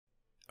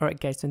Alright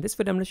guys, so in this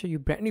video I'm going to show you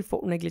brand new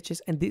Fortnite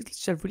glitches, and these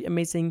glitches are really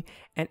amazing,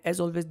 and as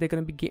always they're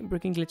going to be game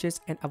breaking glitches,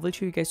 and I will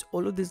show you guys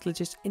all of these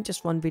glitches in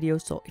just one video.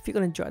 So if you're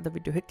going to enjoy the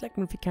video, hit like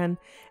if you can,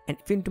 and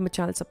if you're new to my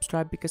channel,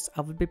 subscribe, because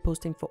I will be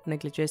posting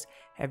Fortnite glitches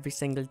every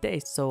single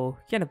day. So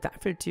yeah,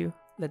 without further ado,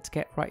 let's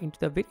get right into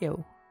the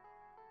video.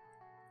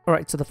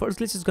 Alright, so the first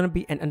glitch is going to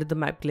be an under the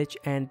map glitch,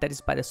 and that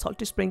is by the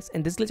salty springs,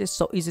 and this glitch is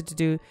so easy to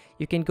do.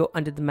 You can go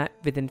under the map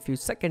within a few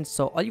seconds.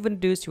 So all you want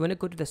to do is you want to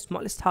go to the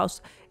smallest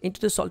house into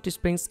the salty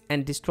springs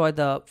and destroy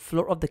the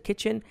floor of the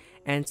kitchen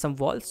and some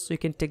walls, so you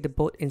can take the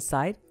boat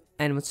inside.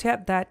 And once you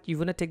have that, you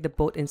want to take the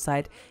boat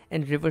inside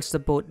and reverse the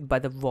boat by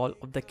the wall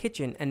of the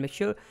kitchen, and make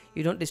sure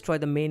you don't destroy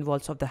the main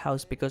walls of the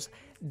house, because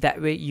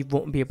that way you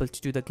won't be able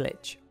to do the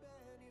glitch.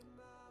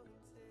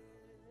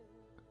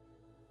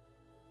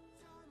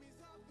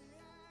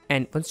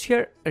 And once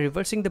you're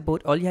reversing the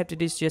boat, all you have to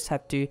do is just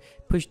have to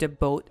push the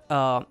boat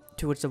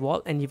towards the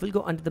wall, and you will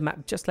go under the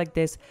map just like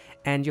this.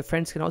 And your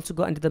friends can also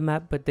go under the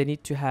map, but they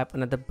need to have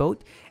another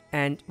boat.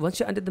 And once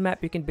you're under the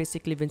map, you can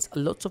basically win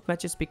lots of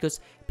matches, because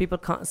people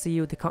can't see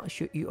you, they can't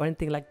shoot you or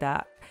anything like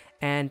that.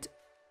 And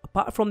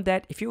apart from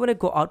that, if you want to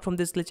go out from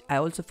this glitch, I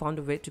also found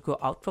a way to go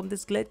out from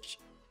this glitch.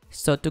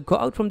 So to go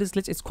out from this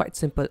glitch, it's quite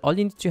simple. All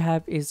you need to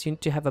have is you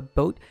need to have a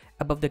boat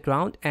above the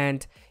ground,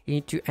 and you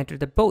need to enter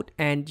the boat.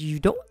 And you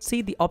don't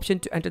see the option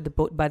to enter the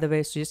boat, by the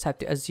way, so you just have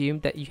to assume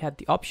that you have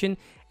the option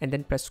and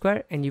then press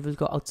square, and you will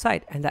go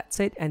outside, and that's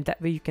it. And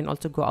that way you can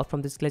also go out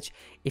from this glitch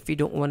if you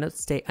don't want to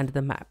stay under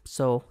the map.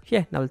 So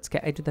yeah, now let's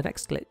get into the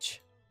next glitch.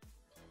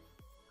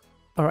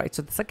 Alright,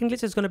 so the second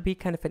glitch is going to be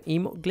kind of an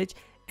emote glitch,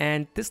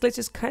 and this glitch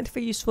is kind of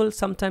useful.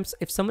 Sometimes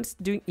if someone's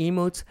doing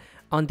emotes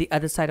on the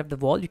other side of the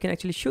wall, you can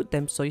actually shoot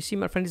them. So you see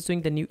my friend is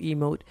doing the new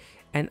emote,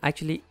 and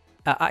actually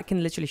I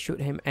can literally shoot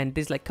him, and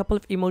there's like a couple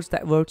of emotes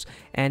that works.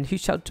 And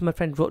huge shout out to my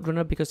friend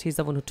Roadrunner, because he's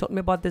the one who told me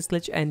about this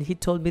glitch, and he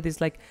told me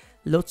there's like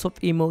lots of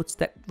emotes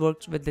that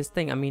works with this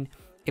thing. I mean,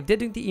 if they're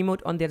doing the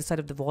emote on the other side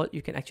of the wall,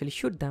 you can actually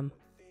shoot them.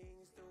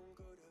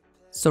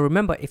 So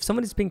remember, if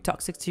someone is being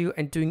toxic to you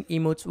and doing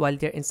emotes while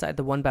they're inside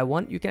the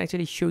 1x1, you can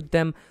actually shoot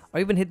them or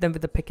even hit them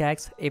with the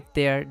pickaxe if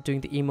they're doing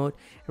the emote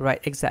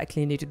right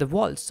exactly near to the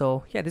wall.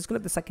 So yeah, this is going to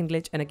be the second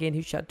glitch, and again,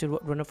 huge shout out to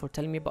Runner for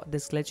telling me about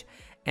this glitch.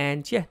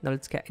 And yeah, now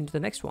let's get into the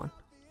next one.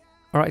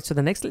 Alright, so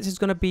the next glitch is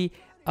going to be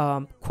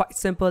quite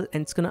simple,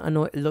 and it's going to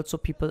annoy lots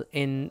of people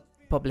in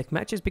public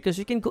matches, because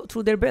you can go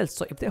through their builds.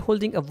 So if they're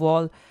holding a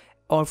wall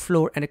or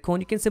floor and a cone,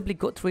 you can simply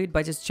go through it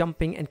by just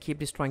jumping and keep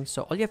destroying.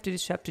 So all you have to do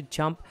is you have to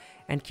jump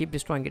and keep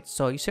destroying it.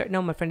 So you see right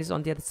now my friend is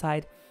on the other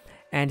side,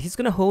 and he's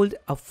gonna hold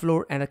a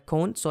floor and a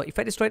cone. So if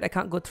I destroy it, I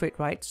can't go through it,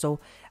 right?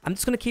 So I'm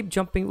just gonna keep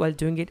jumping while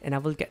doing it, and I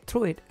will get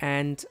through it,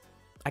 and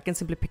I can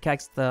simply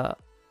pickaxe the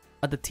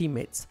other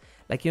teammates,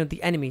 like, you know,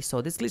 the enemy. So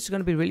this glitch is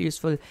gonna be really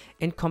useful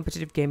in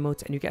competitive game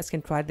modes, and you guys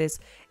can try this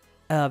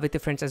with your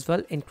friends as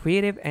well in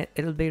creative, and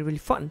it'll be really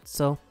fun.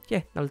 So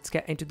yeah, now let's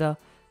get into the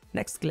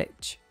next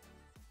glitch.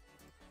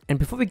 And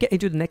before we get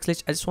into the next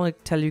glitch, I just want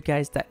to tell you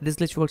guys that this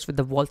glitch works with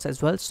the walls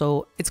as well.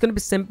 So it's going to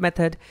be simp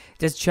method.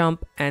 Just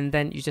jump, and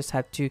then you just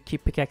have to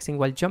keep pickaxing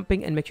while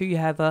jumping, and make sure you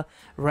have a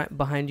ramp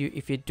behind you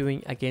if you're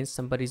doing against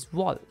somebody's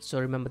wall. So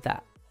remember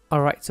that.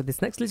 Alright, so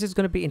this next glitch is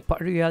going to be in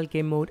Royale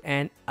game mode,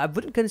 and I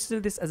wouldn't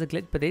consider this as a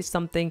glitch, but there's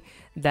something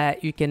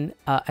that you can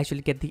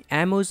actually get the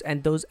ammos,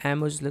 and those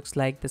ammos looks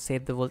like the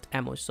Save the World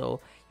ammo. So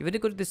you're going to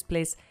go to this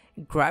place,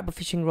 grab a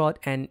fishing rod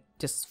and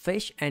just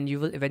fish, and you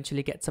will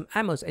eventually get some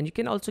ammos. And you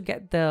can also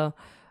get the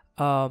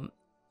bow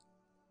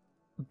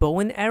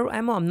and arrow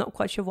ammo. I'm not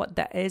quite sure what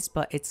that is,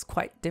 but it's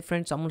quite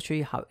different, so I'm going to show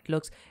you how it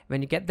looks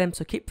when you get them.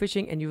 So keep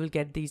fishing and you will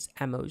get these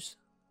ammos.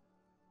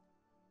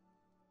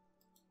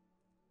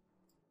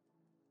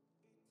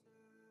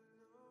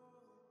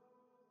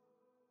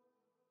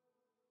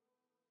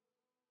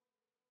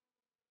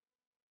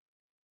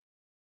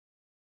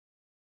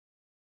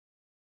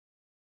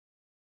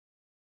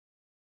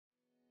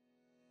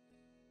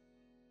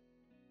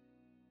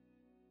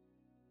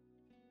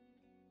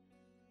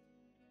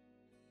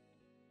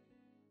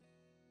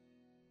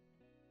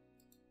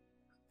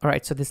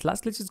 Alright, so this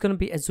last glitch is going to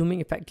be a zooming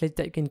effect glitch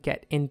that you can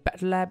get in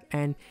Battle Lab,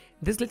 and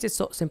this glitch is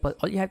so simple.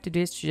 All you have to do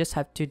is you just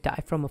have to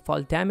die from a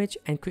fall damage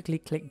and quickly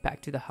click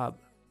back to the hub.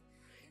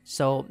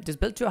 So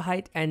just build to a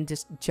height and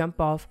just jump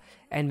off,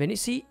 and when you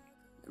see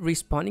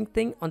respawning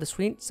thing on the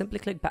screen, simply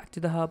click back to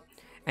the hub,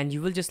 and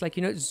you will just, like,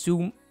 you know,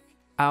 zoom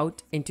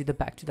out into the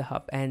back to the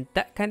hub, and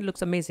that kind of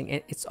looks amazing.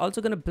 And it's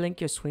also going to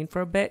blink your screen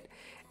for a bit,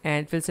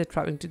 and it will say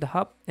traveling to the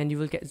hub, and you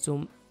will get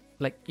zoom.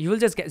 Like, you will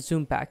just get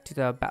zoomed back to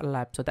the battle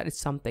lab. So that is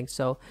something.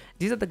 So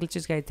these are the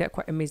glitches, guys. They're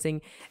quite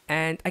amazing,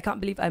 and I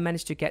can't believe I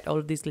managed to get all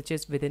of these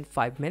glitches within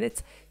 5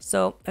 minutes.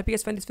 So I hope you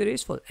guys find this video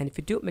useful, and if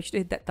you do, make sure to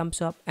hit that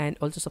thumbs up and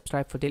also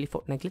subscribe for daily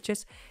Fortnite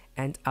glitches,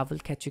 and I will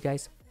catch you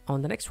guys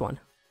on the next one.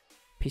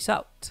 Peace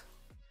out.